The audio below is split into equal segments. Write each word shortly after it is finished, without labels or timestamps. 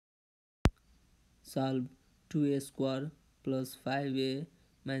solve 2a square plus 5a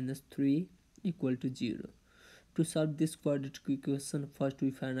minus 3 equal to 0. To solve this quadratic equation, first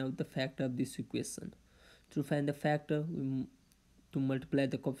we find out the factor of this equation. To find the factor, to multiply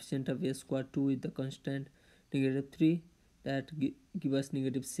the coefficient of a square 2 with the constant -3, that give us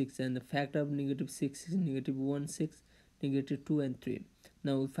 -6, and the factor of -6 is -1, 6, -2 and 3.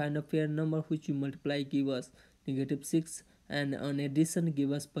 Now we find a pair number which we multiply give us -6, and on addition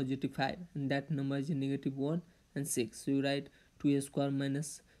give us +5, and that number is -1 and 6. So you write 2a square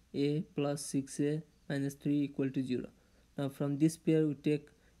minus a plus 6a minus 3 equal to 0. Now from this pair we take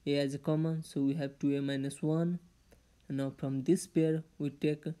a as a common, so we have 2a minus 1. And now from this pair we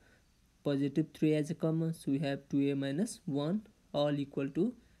take +3 as a common, so we have 2a minus 1 all equal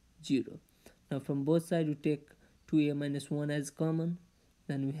to 0. Now from both sides we take 2a minus 1 as common,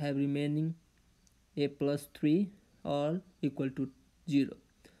 then we have remaining a plus 3 all equal to 0.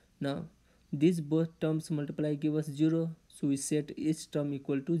 Now these both terms multiply give us 0, so we set each term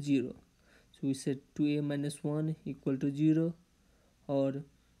equal to 0. So we set 2a minus 1 equal to 0 or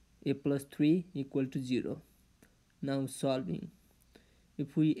a plus 3 equal to 0. Now solving,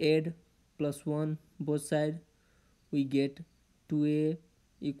 if we add +1 both sides, we get 2a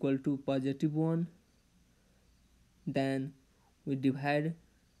equal to +1. Then we divide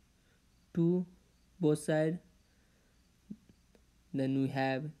 2 both sides, then we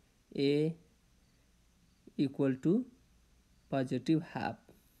have a equal to +half.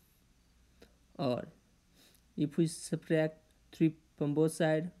 Or if we subtract 3 from both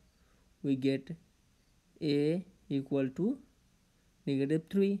sides, we get a equal to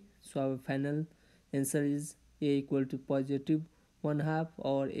 -3. So our final answer is a equal to +1/2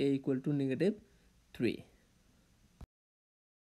 or a equal to -3.